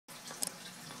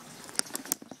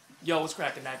Yo, what's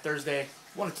cracking? Knife Thursday.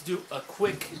 Wanted to do a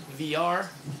quick VR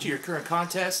to your current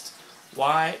contest.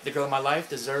 Why the girl in my life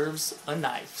deserves a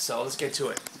knife. So let's get to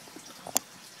it.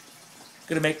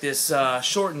 Gonna make this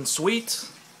short and sweet.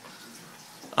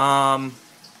 Dude, I'm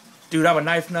a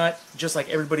knife nut, just like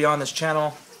everybody on this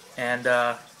channel. And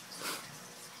actually,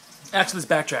 let's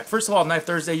backtrack. First of all, Knife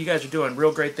Thursday, you guys are doing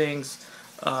real great things.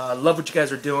 Love what you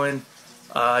guys are doing.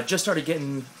 Just started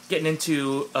getting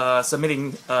into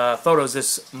submitting photos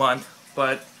this month,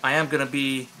 but I am going to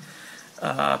be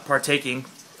partaking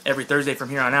every Thursday from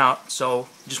here on out. So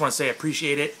just want to say I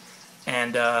appreciate it,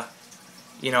 and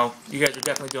you know, you guys are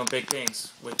definitely doing big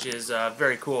things, which is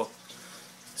very cool.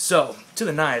 So to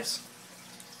the knives,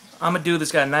 I'm a dude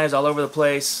that's got knives all over the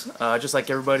place, just like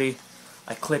everybody.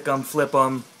 I click them, flip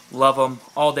them, love them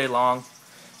all day long,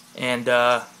 and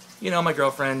you know, my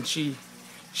girlfriend, she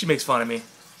makes fun of me.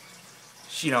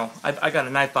 You know, I got a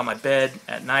knife by my bed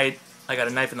at night. I got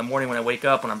a knife in the morning when I wake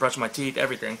up, when I'm brushing my teeth,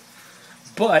 everything.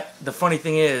 But the funny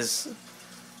thing is,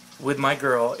 with my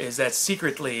girl, is that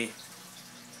secretly,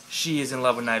 she is in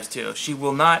love with knives too. She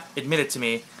will not admit it to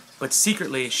me, but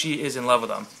secretly, she is in love with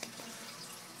them.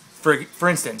 For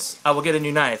instance, I will get a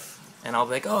new knife, and I'll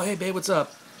be like, oh, hey, babe, what's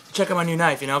up? Check out my new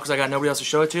knife, you know, because I got nobody else to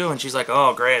show it to. And she's like,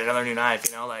 oh, great, another new knife,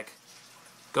 you know, like,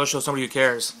 go show somebody who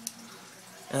cares.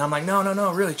 And I'm like,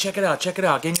 no, really, check it out,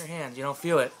 get in your hand, you know,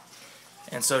 feel it.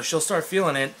 And so she'll start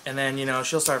feeling it, and then, you know,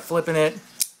 she'll start flipping it,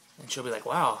 and she'll be like,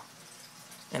 wow.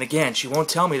 And again, she won't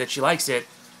tell me that she likes it,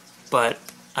 but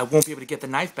I won't be able to get the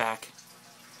knife back.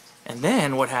 And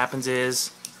then what happens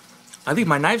is, I leave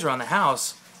my knives around the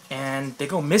house, and they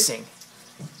go missing.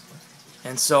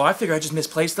 And so I figure I just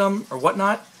misplaced them, or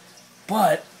whatnot,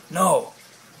 but no.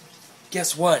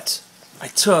 Guess what? I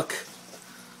took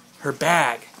her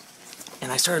bag,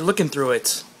 and I started looking through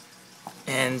it,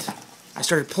 and I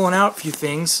started pulling out a few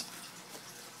things,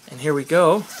 and here we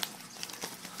go.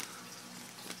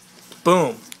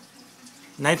 Boom.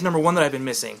 Knife number one that I've been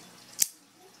missing.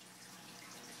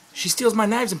 She steals my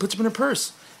knives and puts them in her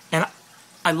purse, and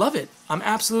I love it. I'm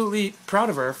absolutely proud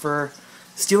of her for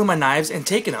stealing my knives and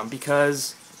taking them,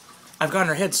 because I've gotten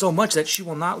her head so much that she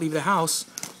will not leave the house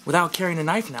without carrying a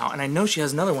knife now, and I know she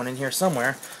has another one in here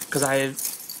somewhere, because I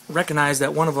recognize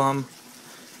that one of them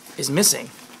is missing.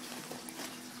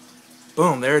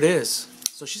 Boom, there it is.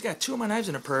 So she's got two of my knives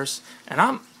in her purse, and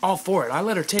I'm all for it. I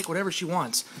let her take whatever she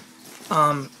wants.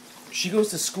 She goes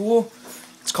to school.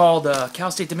 It's called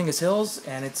Cal State Dominguez Hills,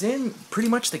 and it's in pretty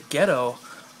much the ghetto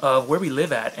of where we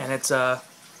live at. And it's a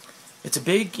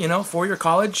big, you know, four-year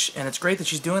college, and it's great that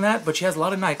she's doing that. But she has a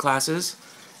lot of night classes,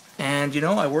 and you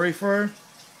know, I worry for her.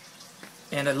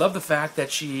 And I love the fact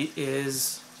that she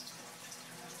is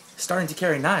starting to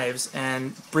carry knives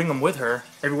and bring them with her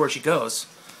everywhere she goes.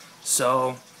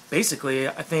 So basically,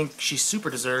 I think she super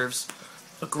deserves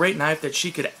a great knife that she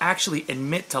could actually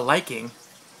admit to liking,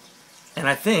 and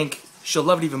I think she'll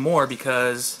love it even more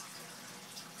because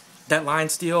that line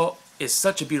steel is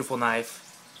such a beautiful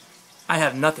knife. I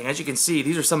have nothing. As you can see,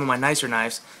 these are some of my nicer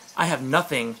knives. I have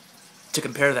nothing to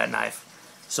compare to that knife.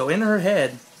 So in her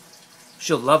head,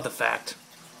 she'll love the fact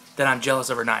that I'm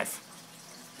jealous of her knife.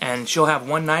 And she'll have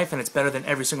one knife, and it's better than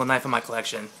every single knife in my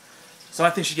collection. So I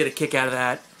think she'd get a kick out of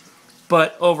that.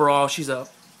 But overall, she's a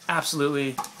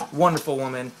absolutely wonderful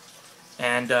woman,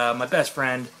 and my best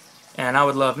friend. And I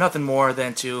would love nothing more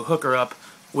than to hook her up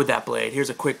with that blade.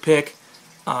 Here's a quick pic.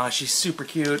 She's super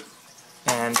cute,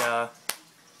 and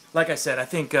like I said, I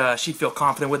think she'd feel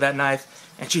confident with that knife,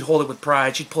 and she'd hold it with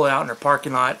pride. She'd pull it out in her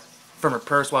parking lot from her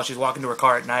purse while she's walking to her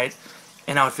car at night,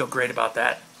 and I would feel great about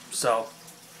that. So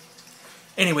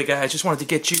anyway, guys, just wanted to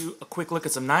get you a quick look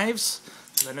at some knives.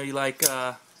 I know you like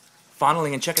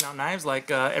fondling and checking out knives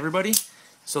like everybody.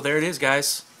 So there it is,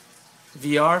 guys.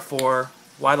 VR for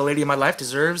why the lady in my life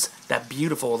deserves that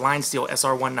beautiful line steel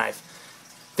SR1 knife.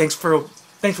 Thanks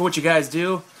for what you guys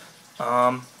do.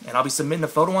 And I'll be submitting a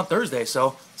photo on Thursday.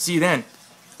 So see you then.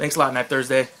 Thanks a lot, Knife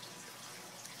Thursday.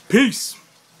 Peace.